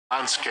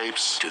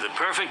landscapes to the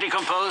perfectly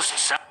composed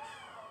sound.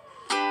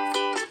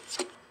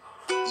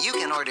 You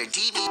can order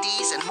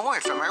DVDs and more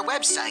from our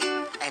website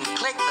and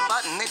click the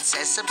button that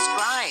says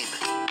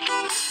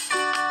subscribe.